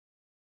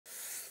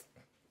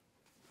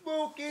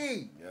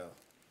Mookie! Yeah.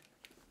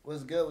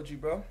 What's good with you,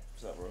 bro?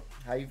 What's up, bro?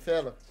 How you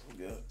feeling?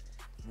 Good.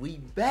 We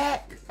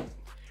back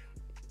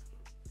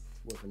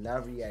with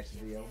another reaction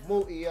video.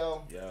 Mookie,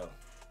 yo. Yeah.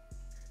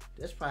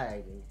 This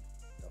probably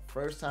the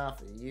first time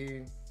for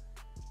you.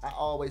 I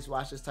always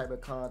watch this type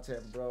of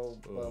content, bro.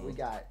 But we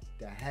got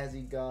the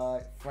Hezi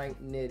God,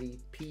 Frank Nitty,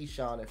 P.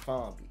 Sean, and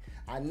Fonby.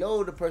 I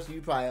know the person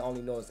you probably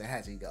only know is the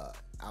Hezi God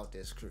out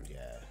this crew.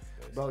 Yeah.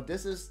 Bro,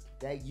 this is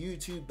that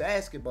YouTube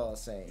basketball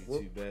saying.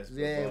 YouTube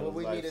basketball. Yeah, what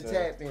we need to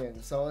tap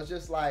in. So it's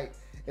just like,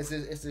 it's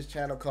this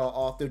channel called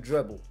Off the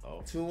Dribble.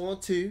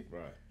 2-on-2.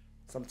 Right.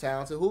 Some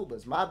talented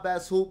hoopers. My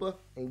best hooper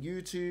in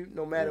YouTube,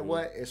 no matter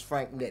what, is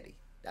Frank Nitty.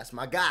 That's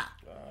my guy.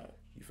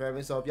 You feel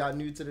me? So if y'all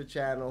new to the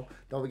channel,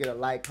 don't forget to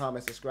like,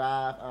 comment,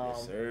 subscribe.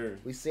 Yes, sir.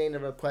 We seen the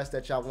request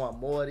that y'all want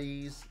more of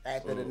these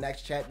after the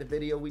next chapter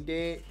video we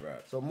did.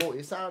 Right. So Mookie,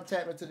 it's time to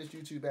tap into this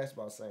YouTube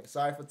basketball thing.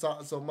 Sorry for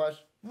talking so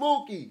much.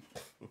 Mookie!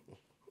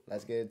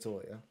 Let's get into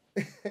it, yo.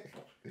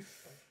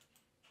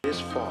 This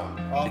far,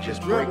 you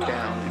just break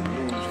down and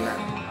lose now.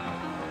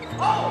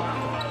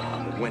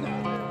 I'm a winner.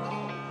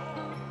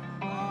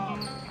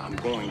 I'm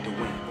going to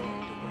win.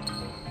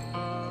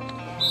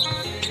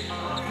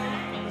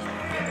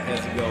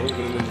 Hezi God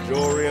hooping with the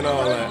jewelry and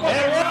all that.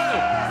 And one!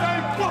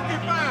 Same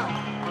fucking foul!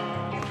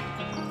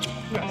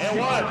 And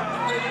one!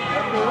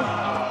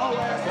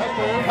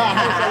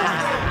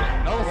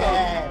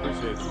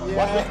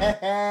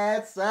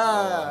 Yes, sir.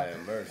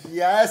 Oh,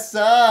 yes,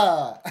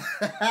 sir.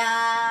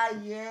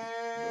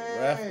 Yeah. The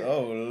ref,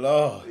 oh,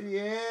 Lord.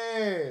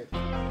 Yeah.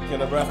 Can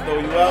the ref throw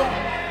you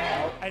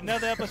out?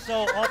 Another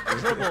episode off the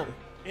dribble.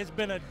 It's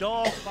been a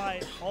dog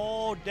fight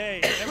all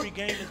day. Every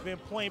game has been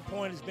point.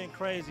 It's been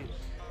crazy.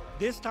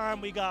 This time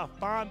we got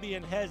Fonby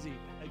and Hezi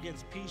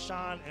against P.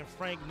 Sean and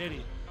Frank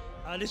Nitty.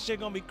 This shit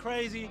gonna be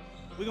crazy.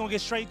 We're gonna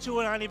get straight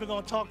to it. I ain't even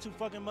gonna talk too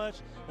fucking much.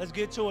 Let's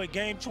get to it.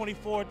 Game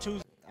 24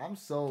 Tuesday. I'm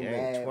so Game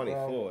mad,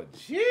 24. bro.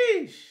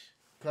 Jeez.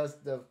 Because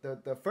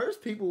the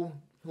first people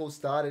who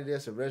started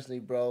this originally,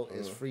 bro,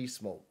 is Free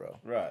Smoke, bro.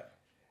 Right.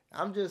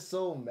 I'm just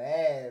so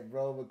mad,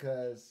 bro,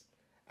 because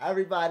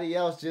everybody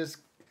else just,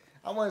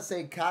 I want to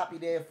say copy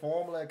their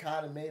formula and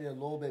kind of made it a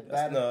little bit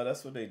better. No,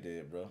 that's what they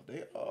did, bro.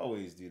 They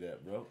always do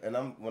that, bro. And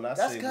when I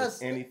say with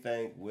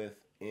anything, bro.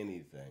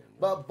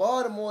 But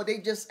Baltimore, they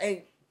just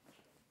ain't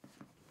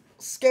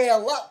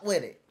scale up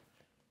with it.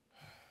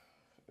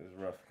 It's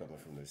rough coming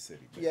from the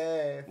city. Bro.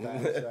 Yeah,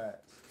 that's right.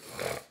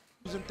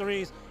 And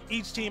threes,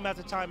 each team has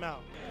a timeout.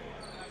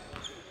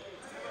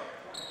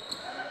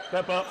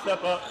 Step up,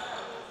 step up.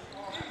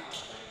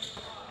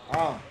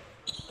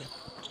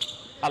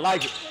 I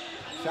like it.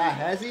 Shot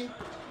Hezi?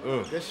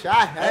 Good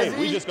shot, Hezi. Hey,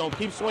 we just gonna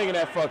keep swinging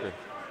that fucker.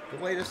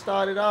 Good way to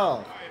start it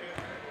off.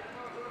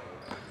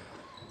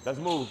 Let's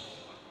move.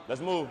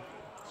 Let's move.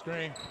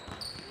 Screen.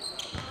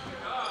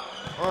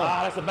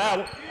 That's a bad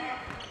one.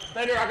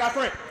 Stay there, I got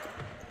Frank.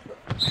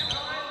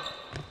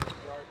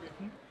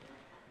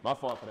 My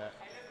fault for that.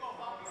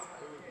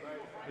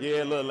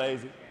 Yeah, a little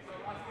lazy.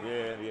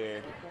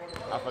 Yeah.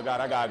 I forgot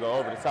I gotta go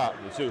over the top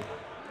with you.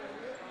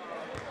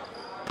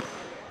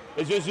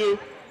 It's just you.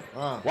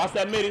 Watch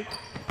that midi.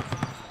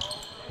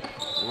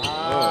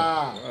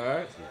 All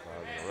right.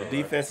 The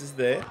defense is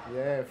there.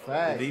 Yeah,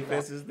 facts. The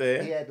defense is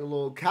there. He had the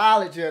little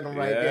college in him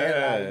right there.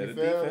 Yeah, the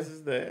defense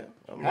is there.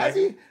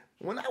 Hezi,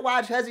 when I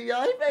watch Hezi,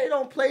 y'all, he really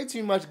don't play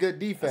too much good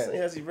defense.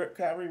 I seen Hezi rip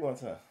Kyrie one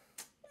time. Man,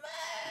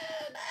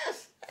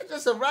 that's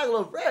just a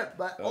regular rip.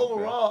 But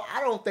overall,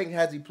 I don't think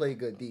Hezi played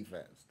good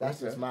defense. That's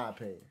just my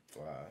opinion.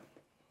 Wow.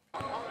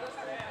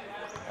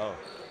 Oh.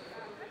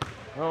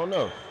 I don't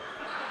know.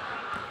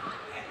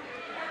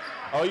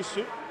 Oh, you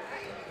shoot?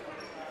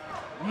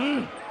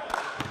 Oh,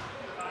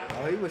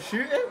 he was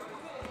shooting?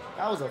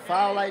 That was a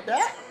foul like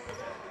that?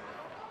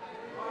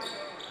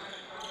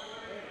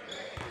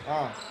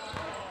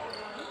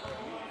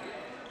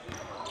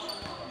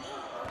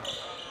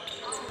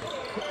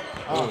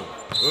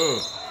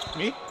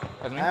 Me?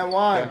 That's me? And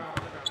one.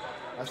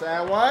 That's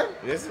and one?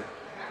 Is it?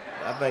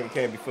 I think it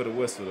can't be for the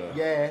whistle, though.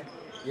 Yeah.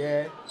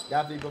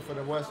 Definitely go for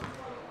the whistle.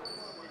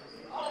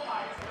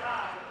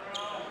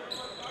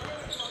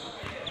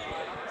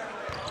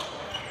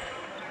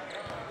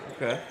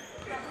 Okay.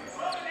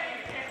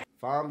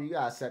 Fonby, you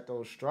gotta set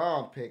those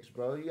strong picks,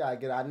 bro. You gotta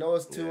get. I know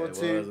it's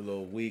 2-on-2. It was a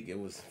little weak. It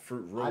was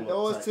fruit roll. I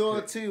know it's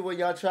 2-on-2 when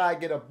y'all try to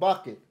get a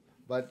bucket,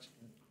 but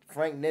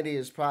Frank Nitty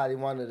is probably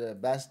one of the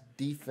best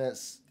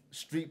defense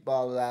street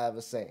ballers I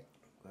ever seen.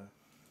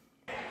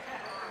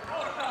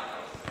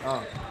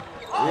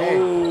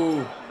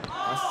 Ooh.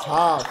 That's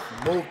tough,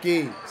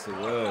 Mookie. So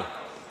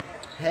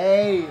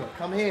Hey,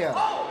 come here.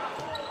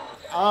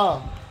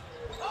 Yes,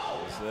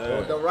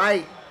 The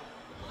right.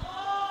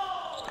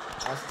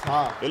 That's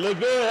tough. It look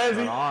good,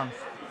 Hezi. Arms.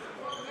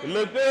 It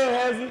look good,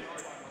 Hezi.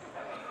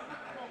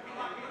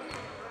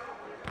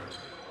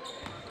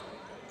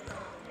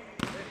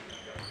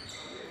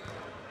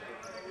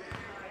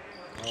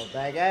 Oh,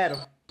 back at him.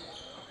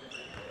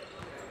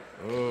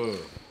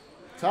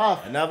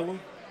 Tough. Another one?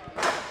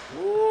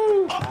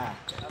 Woo.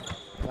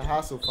 The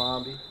hustle,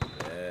 Fonby.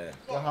 Yeah.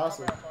 Good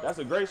hustle. That's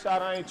a great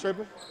shot. I ain't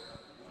tripping.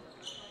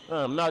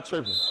 I'm not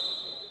tripping.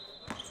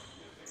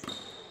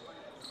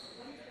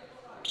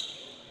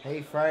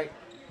 Hey, Frank.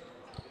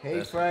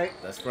 Hey, Frank.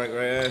 That's Frank right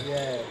there.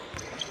 Yeah.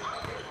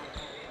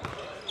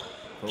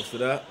 Post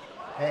it up.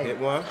 Hey. Hit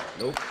one.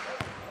 Nope.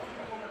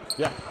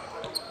 Yeah.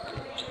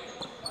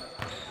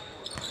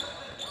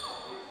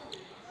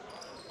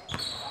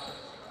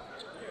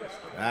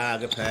 Ah,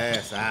 good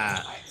pass.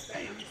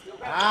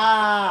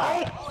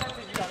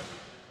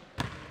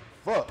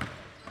 Fuck.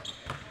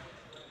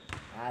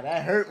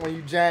 That hurt when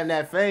you jam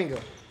that finger.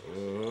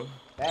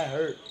 That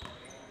hurt.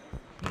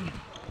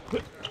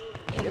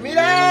 Give me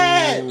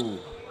that! Ooh.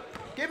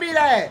 Give me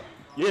that!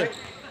 Yeah.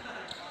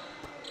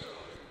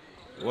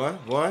 One.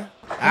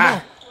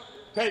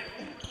 Hey.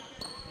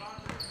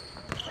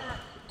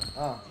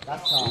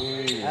 That's tough.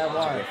 That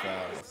one.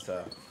 That's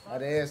tough.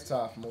 That is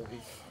tough,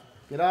 movie.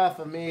 Get off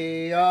of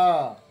me, Get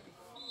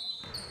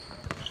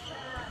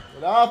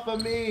off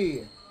of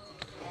me.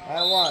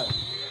 That one.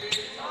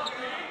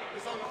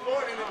 It's on the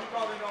floor, and if you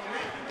probably don't me.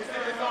 It's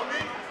on me.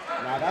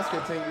 Nah, that's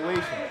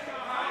continuation.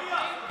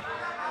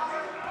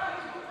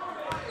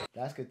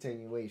 That's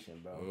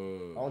continuation, bro.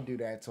 Don't do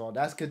that to him.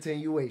 That's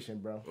continuation,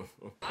 bro.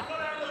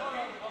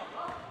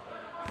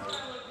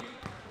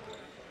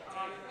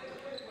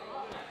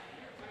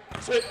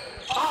 Shit.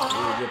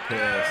 Ooh, good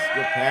pass.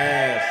 Good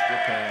pass.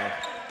 Good pass.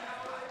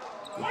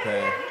 Good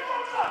pass.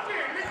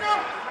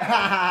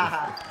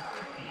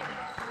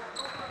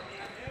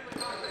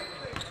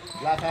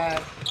 Left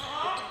hand.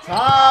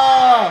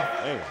 Tough.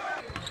 Hey.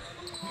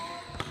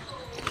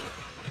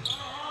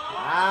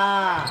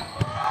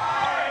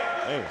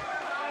 Hey.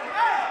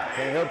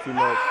 Can't help too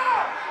much.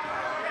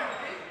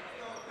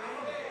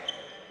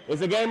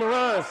 It's a game of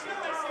runs.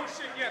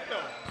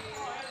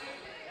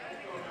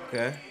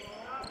 Okay.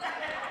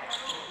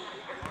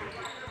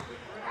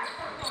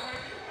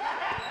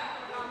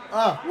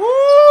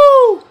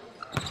 Woo!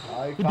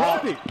 He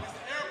blocked it.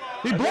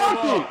 He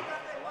blocked it.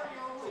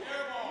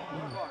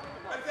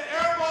 That's an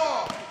air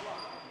ball.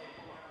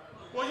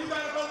 Well, you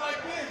gotta go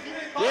like this. You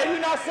didn't call Yeah,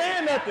 you're not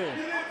saying nothing.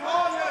 You didn't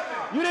call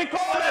nothing. You didn't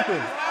call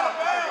nothing.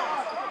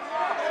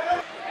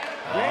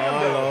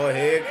 Oh, Lord,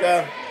 here it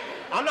comes.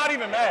 I'm not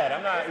even mad.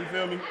 I'm not, you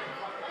feel me?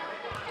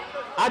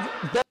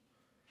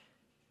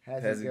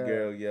 Hezi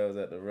girl yells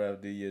at the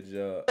ref, do your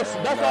job. That's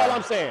all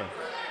I'm saying.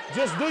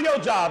 Just do your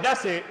job.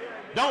 That's it.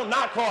 Don't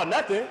not call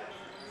nothing.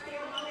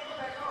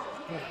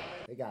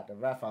 They got the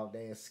ref out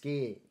there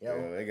scared, yo.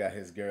 Yeah, they got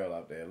his girl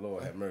out there.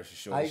 Lord have mercy.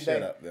 Shut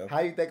up, yo. How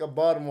you think a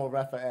Baltimore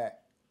ref act?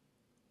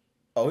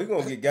 Oh, he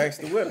gonna get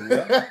gangster with him, yo.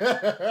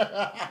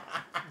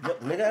 Look,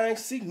 nigga, I ain't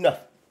see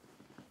nothing.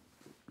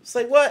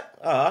 Say what?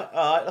 All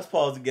right. Let's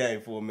pause the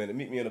game for a minute.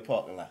 Meet me in the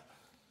parking lot.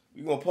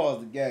 We gonna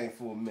pause the game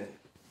for a minute.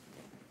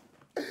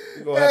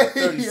 We gonna have a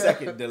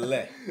 30-second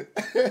delay.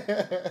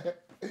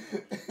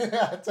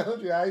 I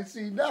told you I ain't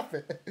see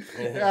nothing.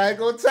 I ain't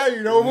gonna tell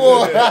you no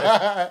more.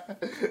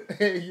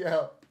 Hey,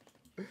 yo.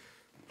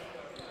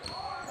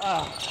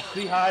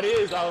 See how it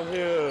is out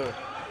here.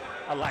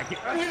 I like it.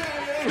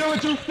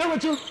 Still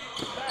with you.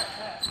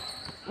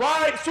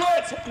 Right,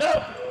 switch.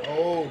 No.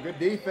 Oh, good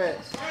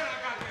defense.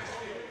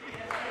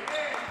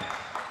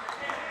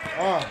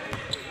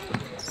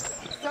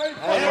 Same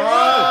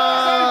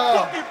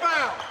fucking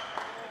foul.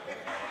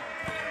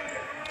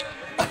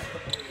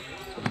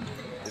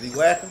 Did he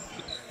whack him?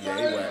 Yeah,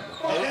 he whacked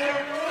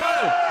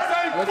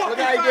him. Look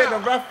how you getting a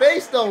rough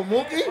face though,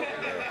 Mookie.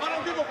 I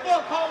don't give a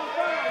fuck. Call him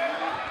foul.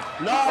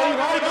 No, he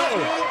right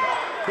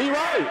though. He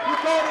right. You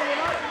called him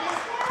right.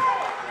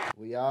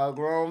 We all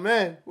grown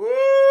men. Woo!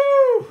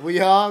 We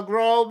all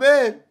grown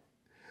men.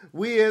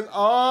 We is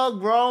all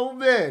grown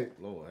men.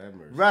 Lord have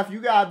mercy. Ref,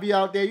 you gotta be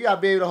out there. You gotta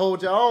be able to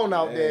hold your own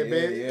out there,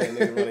 baby. Yeah,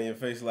 nigga running your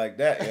face like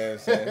that, you know what I'm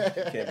saying?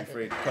 You can't be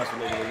afraid to punch a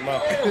nigga in his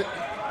mouth.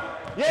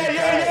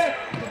 Yeah.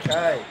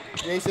 Okay.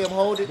 You ain't see him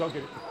hold it? Don't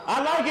get it.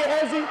 I like it,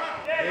 Hezi. You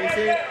ain't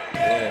see it?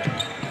 Yeah.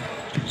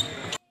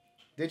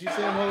 Did you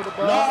see him hold the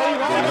ball? No, he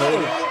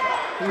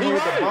He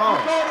right. hold the ball.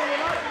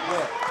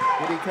 Look.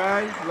 Did he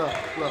carry? Look.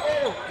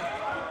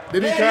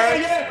 Did he carry?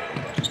 Yeah.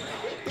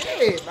 He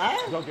did, man.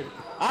 Don't get it.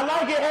 I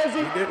like it,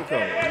 Hezi. He didn't call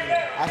it.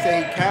 I said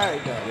he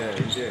carried though. Yeah,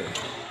 he did.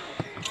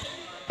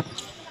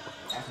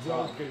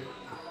 Don't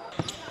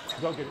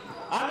get it.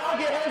 I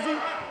like it, Hezi.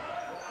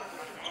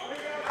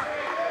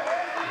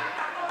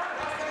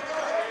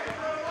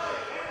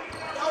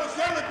 That was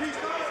centerpiece.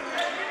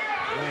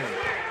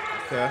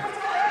 Okay.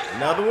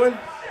 Another one?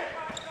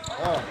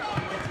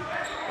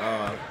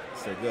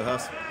 It's a good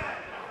hustle.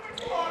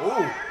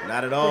 Ooh,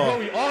 not at all. Oh,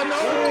 no.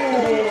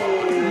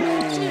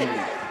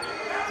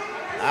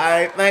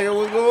 I ain't thinking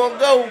we're gonna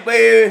go,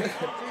 baby.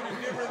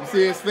 You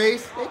see his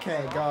face? They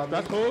can't guard me.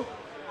 That's cool.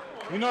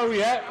 You know where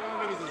we at.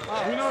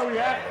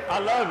 I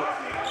love it.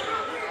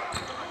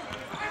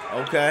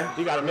 Okay.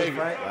 You gotta make it.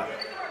 Frank.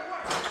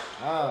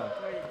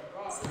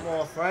 Come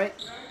on, Frank.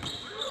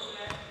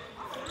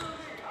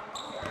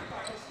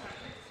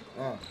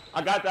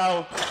 I got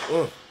that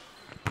one.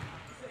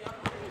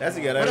 That's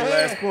got every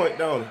last point,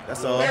 don't it?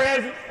 That's all. There,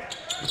 Hezi.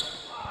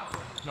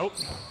 Nope.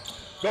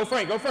 Go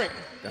Frank, go Frank.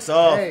 That's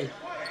all. Hey.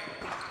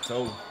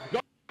 So. Go.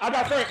 I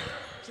got Frank.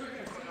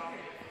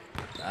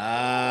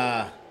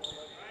 Ah.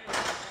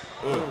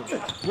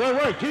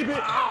 Wait, keep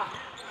it.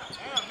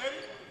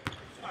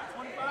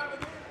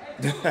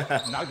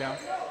 Knock down.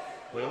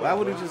 Why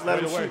would he just let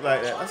him shoot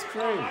like that? That's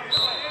crazy.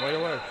 Way to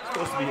work.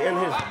 Supposed to be in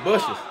his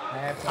bushes.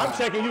 I'm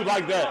checking you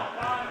like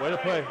that. Way to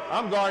play.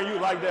 I'm guarding you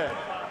like that.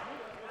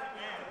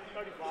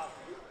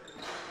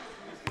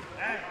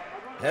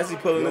 Hezi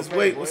pulling his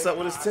weight. What's up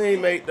with his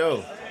teammate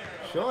though?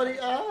 Shorty,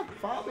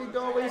 probably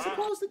doing what he's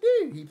supposed to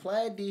do. He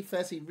playing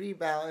defense, he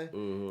rebounding.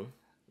 Mm-hmm.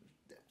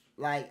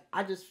 Like,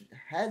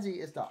 Hezi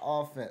is the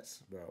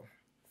offense, bro.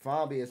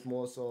 Fambi is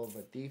more so of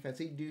a defense.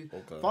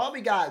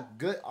 Fambi got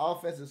good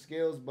offensive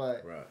skills,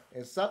 but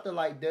in something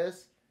like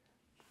this,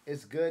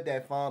 it's good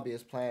that Fambi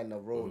is playing the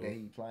role that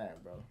he's playing,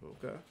 bro.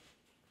 Okay.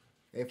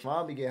 If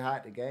Fambi get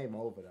hot, the game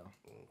over, though.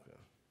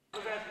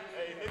 Okay.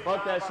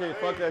 Fuck that shit.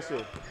 Fuck that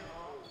shit.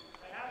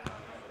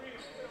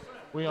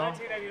 We on?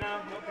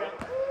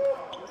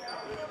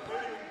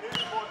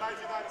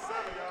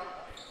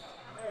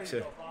 1997,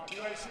 Shit.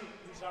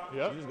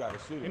 Yep. You just gotta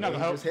shoot it. You're not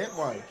gonna help. Just hit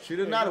one. Shoot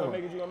another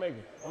one. You gonna make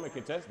it. I'm gonna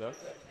contest though.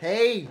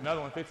 Hey.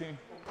 Another one, 15.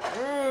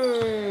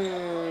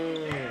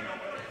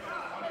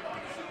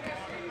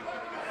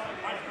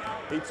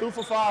 He 2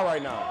 for 5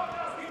 right now.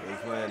 He's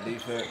playing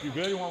defense. You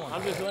good? You want one?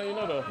 I'm just letting you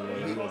know though.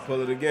 Yeah, he's gonna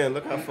pull it again.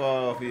 Look how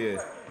far off he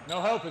is.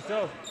 No help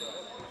himself.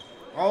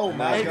 Oh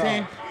my 18.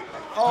 God.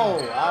 Oh,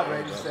 I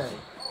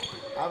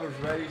was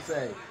ready to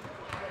say.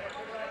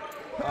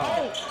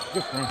 Oh!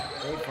 Good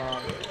Hey,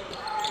 Fambi.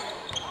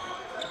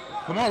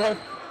 Come on, bro.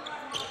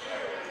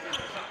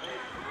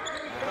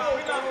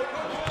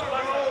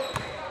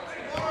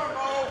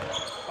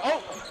 Oh!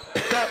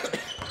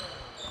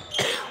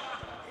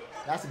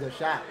 That's a good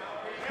shot.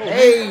 Who,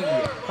 Hey!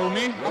 Who,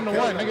 me? I'm the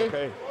one, nigga.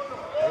 Okay.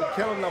 They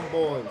killing them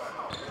boys.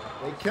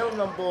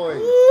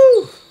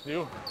 Woo!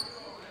 You.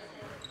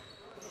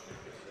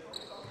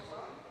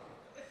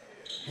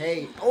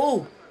 Hey,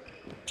 oh!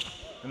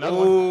 Another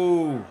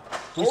one.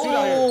 Who shoot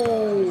out here?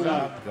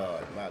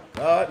 My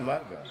God.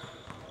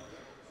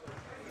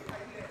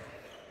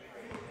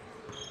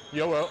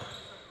 Yo, well.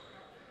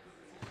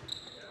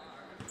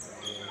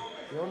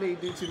 You don't need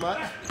to do too much.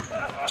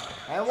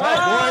 And Top, boy.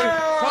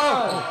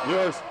 Top.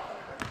 Yours.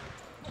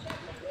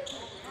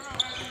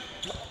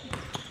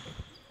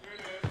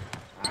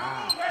 I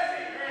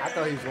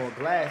thought he was going to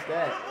glass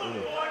that.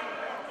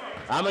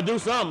 I'm going to do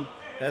something.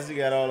 Hezi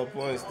got all the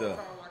points though.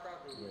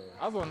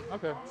 I was on,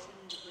 okay.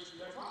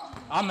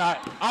 I'm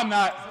not.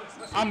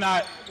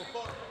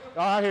 Oh,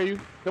 I hear you.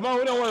 Come on,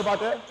 we don't worry about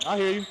that. I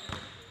hear you.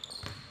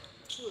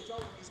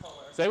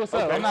 Say what's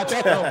up. I'm not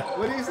that though.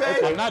 What did he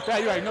say? I'm not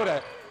that. You already know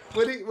that.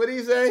 What did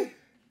he say?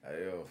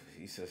 Hey, yo,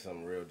 he said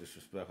something real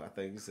disrespectful. I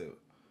think he said,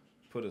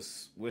 put a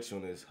switch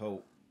on his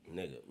hope,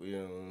 nigga. You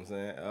know what I'm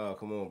saying? Oh,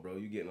 come on, bro.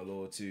 You getting a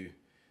little too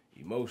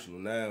emotional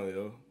now,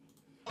 yo.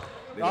 Oh,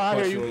 I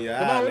hear you.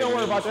 Come on, we don't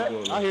worry about that.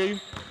 I hear you.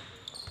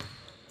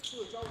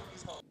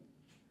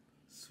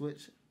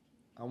 Switch.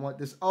 I want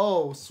this.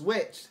 Oh,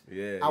 switch.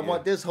 Yeah. I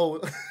want this whole.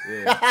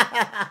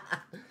 Yeah.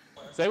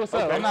 Say what's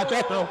up. I'm not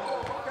that though.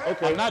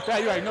 Okay. I'm not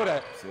that. You already know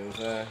that. See what I'm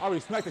saying? I already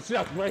smacked the shit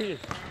out right here.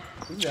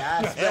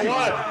 Yeah, And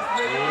what?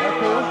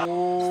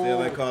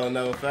 Still ain't calling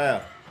another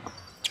foul.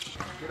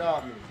 Get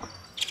off me.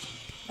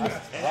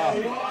 That's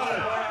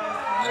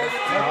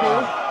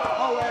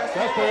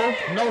cool.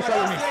 No one's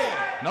over me.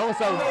 No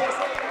one's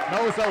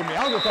over me. I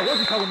don't give a fuck what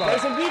you talking about.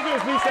 There's some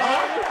defense, B.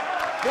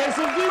 There's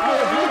some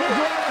defense.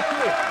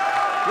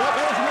 Yep,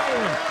 that's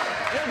one.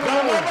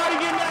 Don't nobody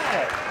get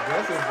mad.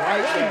 This is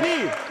right Let it there.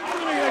 be.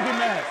 I'm gonna get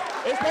mad.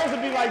 It's supposed to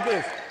be like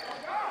this.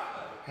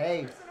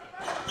 Hey.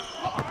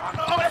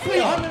 Oh, that's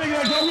me. I'm gonna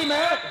get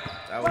mad.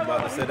 I was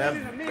about to say that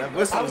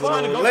whistle was a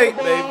little late,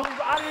 baby. I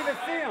didn't even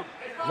see him.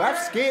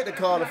 Ref's scared to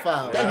call the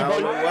foul. I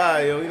don't know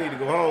why, yo. You need to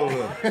go home.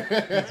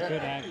 That's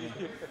good acting.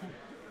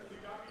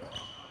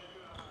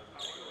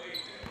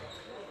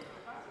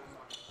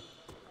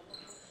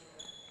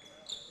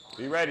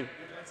 Be ready.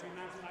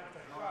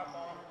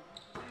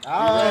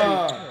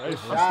 Oh, I'm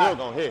still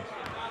gonna hit.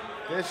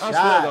 Good I'm shot.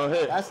 still gonna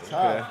hit. That's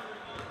tough. Okay.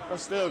 I'm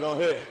still gonna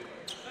hit.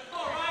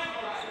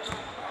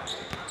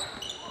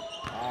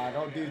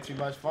 Don't do too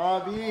much,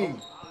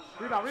 Fambi.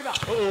 Rebound.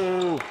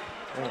 Ooh.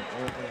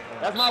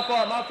 That's my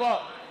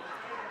fault.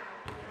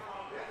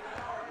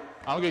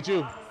 I'm gonna get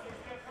you.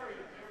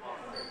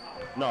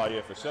 No,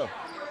 yeah, for sure.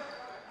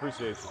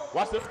 Appreciate you.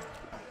 Watch this.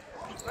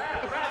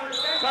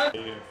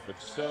 Yeah, for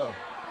sure.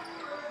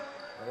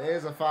 It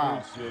is a foul.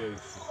 Appreciate you.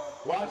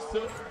 Watch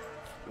this.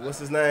 What's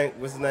his name?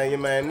 Your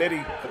man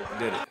Nitty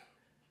did it.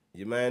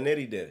 Your man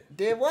Nitty did it.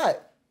 Did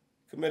what?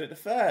 Committed the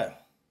foul.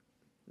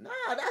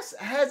 Nah, that's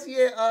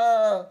Hezi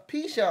and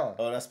P-Sean.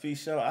 Oh, that's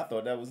P-Sean. I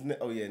thought that was Nitty.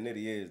 Oh, yeah,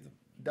 Nitty is the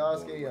Dog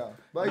skin, y'all.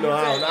 But No,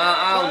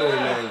 I don't know his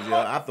names, yo.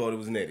 I thought it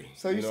was Nitty.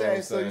 So you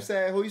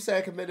saying who you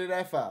saying committed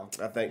that foul?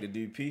 I think the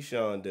dude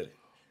P-Sean did it.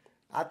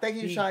 I think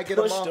he was trying to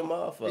get him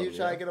off. He was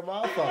trying to get him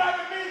off.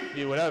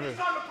 Yeah, whatever.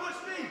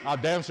 I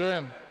damn sure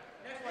am.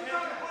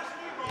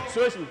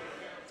 Switch me.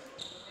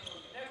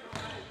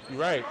 You're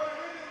right.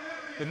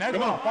 The next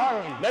one on fire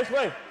on you. Next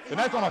play. The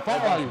next one on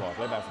fire on you.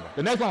 Play basketball.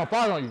 The next one on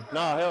fire on you.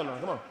 Nah, hell no.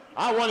 Come on.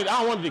 I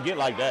wanted to get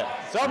like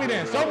that. Show me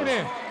then. Show me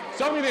then.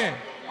 Show me then.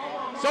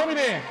 Show me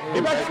then.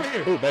 Get back over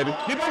here. Who, baby?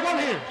 Get back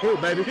over here. Who,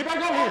 baby? Get back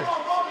over here.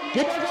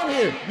 Get back over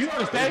here. You know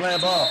the stats.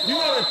 playing ball. You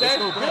know the stats.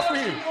 Get over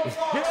here.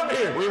 Get over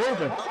here. We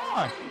hooping. Come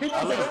on. He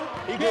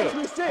He good.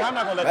 good. I'm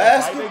not gonna let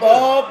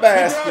Basketball,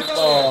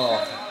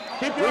 basketball.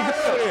 Keep your eyes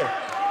over here.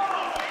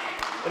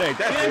 It ain't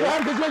that It ain't gonna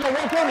happen because you ain't gonna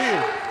walk over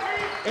here.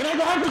 It ain't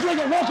gonna happen because you ain't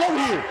gonna walk over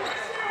here.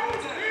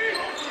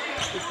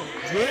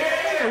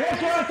 Yeah, walk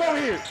your ass over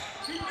here.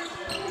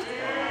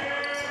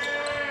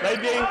 Play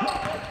D.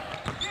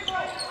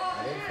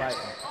 They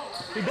fighting.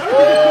 You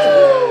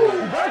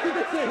better keep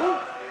this shit. Who?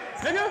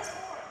 Nigga?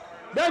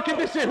 Better keep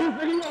this shit. Who?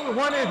 Nigga, you know what the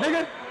one is,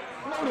 nigga?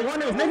 You know what the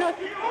one is, nigga?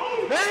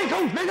 That ain't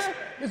coach, nigga.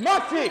 It's my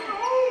shit.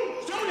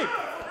 Shoot it.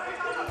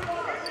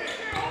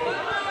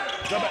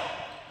 Go back.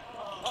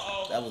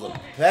 That was a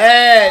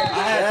bad.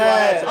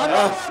 I know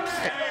I'm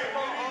mad.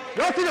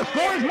 Y'all see the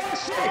score is my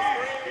shit.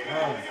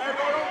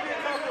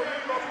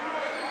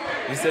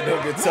 He said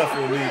don't get tough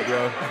with me,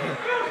 bro.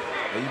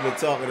 And you been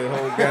talking the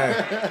whole game.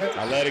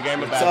 I love the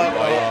game of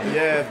basketball.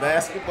 Yeah,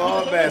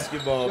 basketball,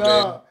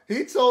 baby.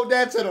 He told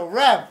that to the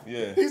ref.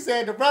 Yeah. He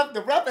said the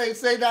ref ain't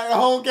say that the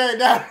whole game.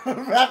 Now the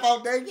ref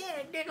out there,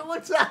 yeah, nigga,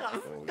 what's up?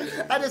 Oh,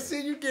 yeah. I just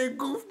seen you get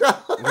goofed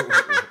up.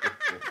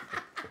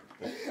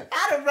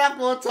 How the ref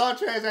gonna talk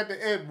trash at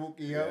the end,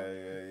 Mookie, yo?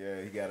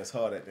 Yeah. He got his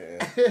heart at the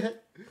end.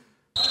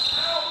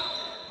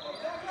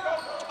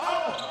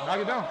 Knock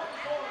it down.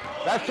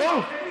 That's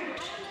true.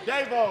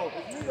 Davo,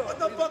 what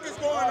the fuck is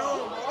going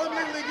on, bro? I'm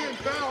literally getting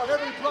fouled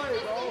every play,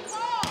 bro. What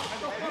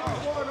the fuck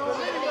is going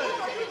on anyway?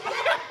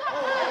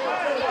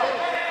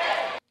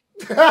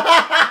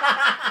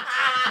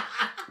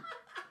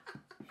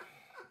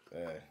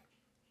 Hey,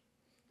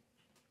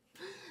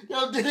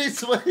 Yo, did he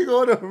swing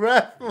on the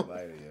ref?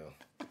 lighter,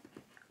 yo.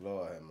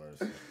 Lord have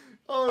mercy.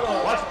 Hold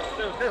on.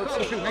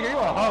 Shoot, nigga, you a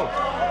hoe.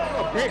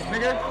 You a bitch,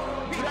 nigga.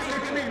 You got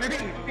to me,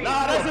 nigga.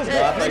 Nah, that's his Hey,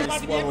 head. I I think think he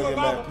he swung swung with with him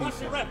him at at punch the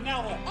pieces. ref now.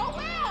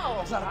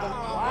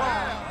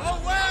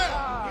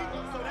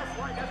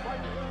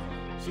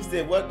 She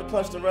said, what to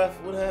punch the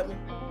ref? What happened?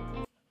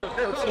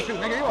 Shoot,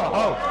 nigga, you a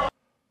hoe.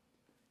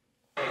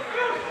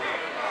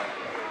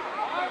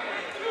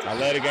 I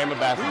love the game of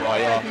basketball,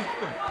 y'all.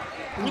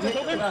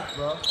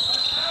 Bro.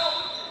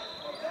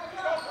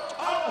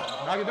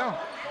 Knock it down.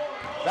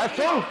 That's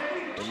true.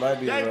 It might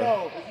be a ref.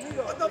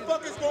 Davo, what the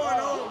fuck is going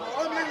on, bro?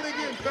 I'm literally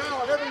getting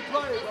fouled every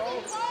play, bro.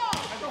 What the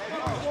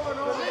fuck is going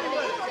on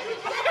anyway?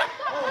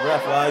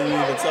 Ref, why you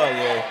even talking,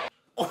 yo?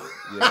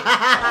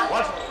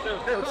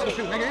 Yeah.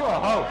 Shoot, nigga, you a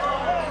hoe.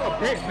 You a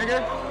bitch, nigga.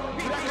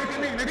 You got to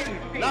me,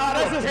 nigga. Nah,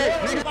 that's his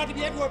head. He's about to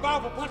be everywhere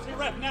viral for punching the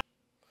ref now.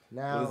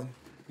 Now,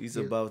 He's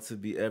about to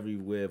be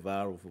everywhere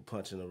viral for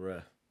punching a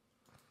ref.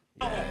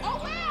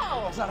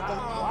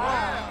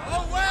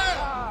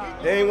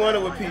 They ain't won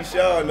it with P.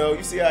 Shaw, no.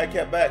 You see how he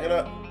kept backing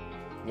up?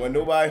 When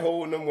nobody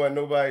holding him, when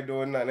nobody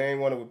doing nothing. They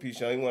ain't won it with P.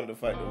 Shaw. He wanted to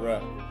fight the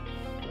ref.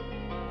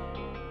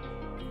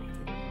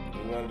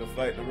 He wanted to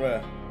fight the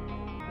ref.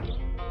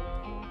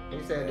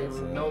 he said they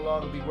will no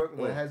longer be working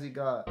with Hezi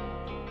God.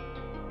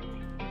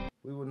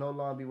 We will no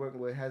longer be working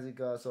with Hezi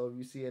God. So if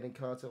you see any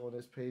content on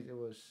this page, it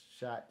was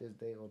shot this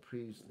day or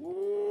previously.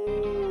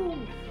 Ooh.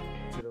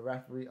 To the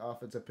referee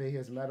offered to pay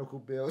his medical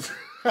bills.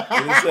 What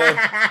he say?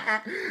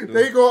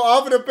 They gonna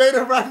offer to pay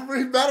the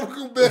referee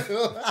medical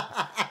bill.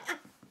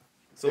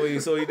 So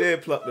he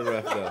did pluck the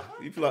ref, though.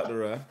 He plucked the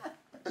ref.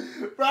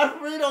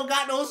 Referee don't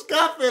got no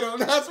scuff in him.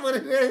 That's what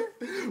it is.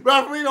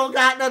 Referee don't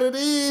got none of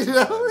these. You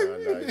know?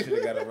 No, you should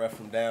have got a ref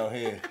from down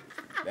here.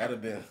 That'd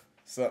have been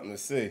something to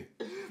see.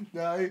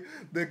 Now,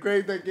 the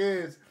crazy thing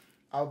is,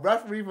 a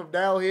referee from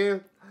down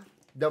here,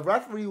 the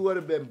referee would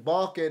have been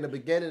balking in the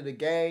beginning of the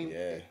game.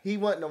 Yeah. He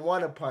wouldn't have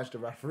wanted to punch the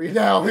referee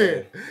down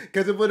here.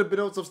 Because it would have been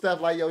on some stuff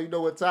like, yo, you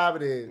know what time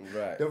it is.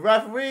 Right. The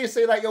referee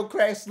say like, yo,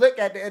 crack slick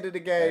at the end of the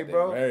game, At the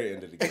bro. very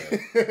end of the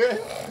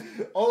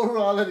game.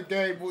 Overall of the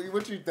game, boy,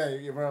 what you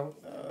think, bro?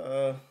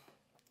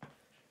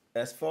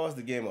 As far as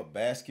the game of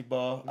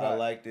basketball, I Right.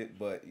 liked it,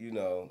 but you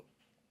know,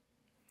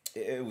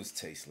 it was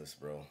tasteless,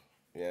 bro.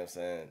 You know what I'm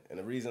saying? And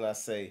the reason I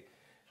say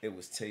it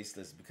was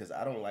tasteless because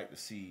I don't like to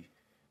see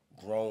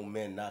grown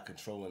men not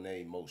controlling their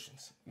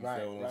emotions. You Right,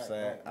 feel what I'm right,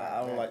 saying? right, I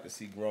don't right. like to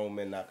see grown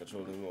men not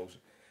controlling their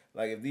emotions.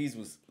 Like if these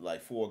was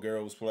like 4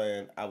 girls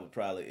playing, I would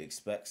probably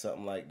expect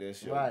something like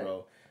this, yo, Right.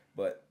 bro.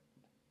 But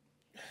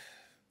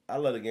I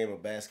love the game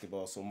of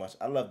basketball so much.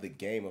 I love the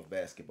game of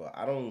basketball.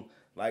 I don't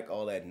like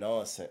all that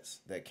nonsense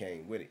that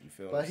came with it. You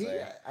feel what I'm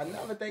saying?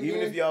 Another thing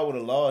Even is, if y'all would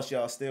have lost,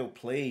 y'all still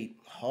played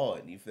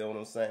hard. You feel what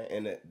I'm saying?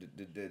 And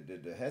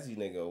the Hezi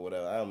nigga or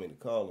whatever, I don't mean to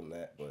call him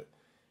that, but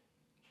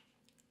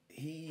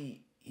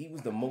he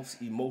was the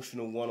most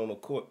emotional one on the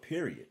court,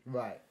 period.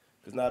 right.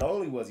 Because not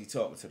only was he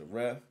talking to the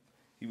ref,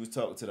 he was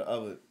talking to the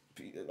other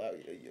people.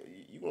 Like,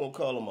 you gonna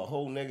call him a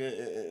whole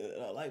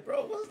nigga? Like,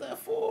 bro, what's that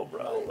for,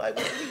 bro? Like,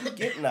 what are you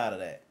getting out of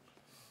that?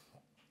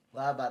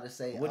 Well, I'm about to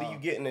say, What are you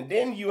getting? And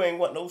then you ain't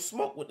want no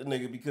smoke with the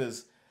nigga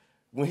because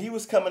when he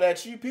was coming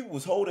at you, people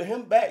was holding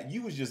him back.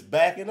 You was just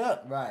backing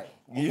up. Right.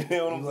 You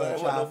know what I'm saying?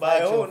 trying to Nobody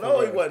fight hold. you No, for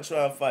he real. wasn't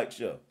trying to fight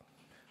you.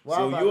 Well,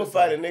 So I'm about you'll to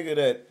fight say- a nigga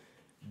that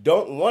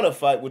don't want to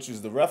fight, which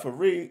was the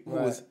referee, who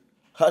Right. was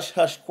hush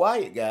hush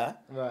quiet guy.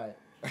 Right.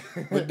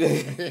 But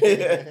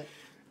then,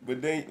 but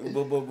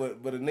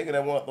a nigga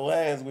that want the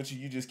hands with you,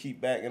 you just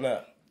keep backing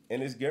up.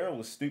 And this girl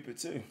was stupid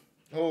too.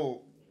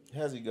 Oh.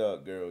 Hezi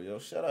God girl, yo,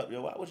 shut up,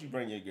 yo. Why would you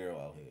bring your girl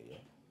out here, yo?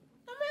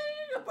 I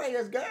mean, you can bring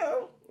his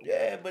girl.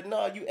 Yeah, but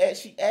no,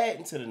 she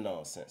adding to the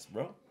nonsense,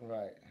 bro.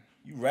 Right.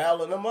 You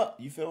riling them up.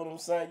 You feel what I'm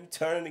saying? You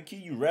turning the key,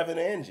 you revving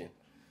the engine.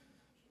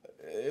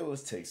 It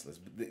was tasteless.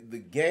 The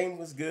game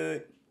was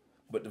good,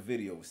 but the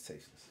video was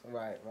tasteless.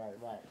 Right.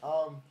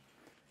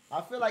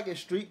 I feel like it's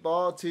street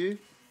ball too.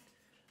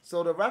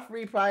 So the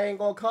referee probably ain't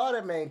gonna call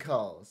that man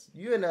calls.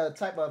 You in a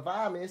type of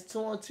environment, it's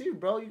 2-on-2,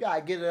 bro. You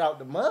gotta get it out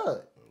the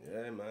mud.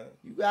 Yeah, man.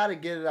 You gotta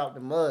get it out the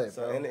mud,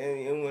 So bro. and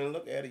when you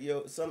look at it,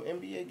 yo, some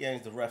NBA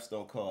games the refs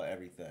don't call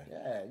everything.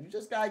 Yeah, you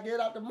just gotta get it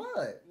out the mud.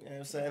 You know what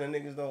I'm saying? The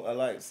niggas don't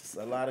like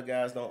a lot of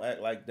guys don't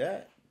act like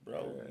that,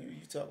 bro. Yeah.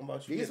 You talking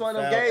about you These getting one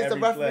of them fouled games the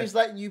every referees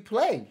play. letting you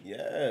play. Yeah.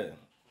 The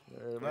You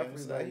know what I'm referees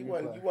saying? letting You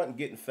you play. wasn't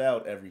getting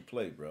fouled every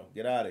play, bro.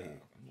 Get out of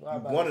here. Well, You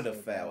I'm about wanted to to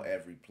say, foul bro.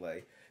 every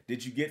play.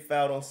 Did you get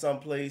fouled on some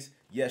plays?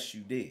 Yes, you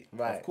did.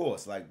 Right. Of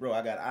course. Like, bro,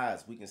 I got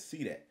eyes. We can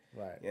see that.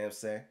 Right. You know what I'm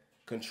saying?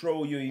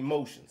 Control your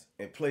emotions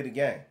and play the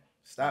game.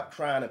 Stop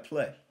trying to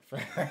play.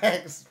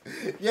 Facts.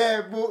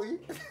 Yeah, boy.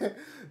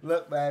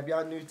 Look, man, if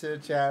y'all new to the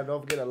channel,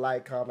 don't forget to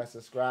like, comment,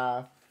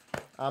 subscribe.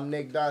 I'm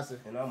Nick DUNSON,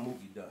 And I'm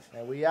Mookie Dust.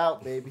 and we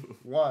out, baby.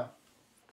 One.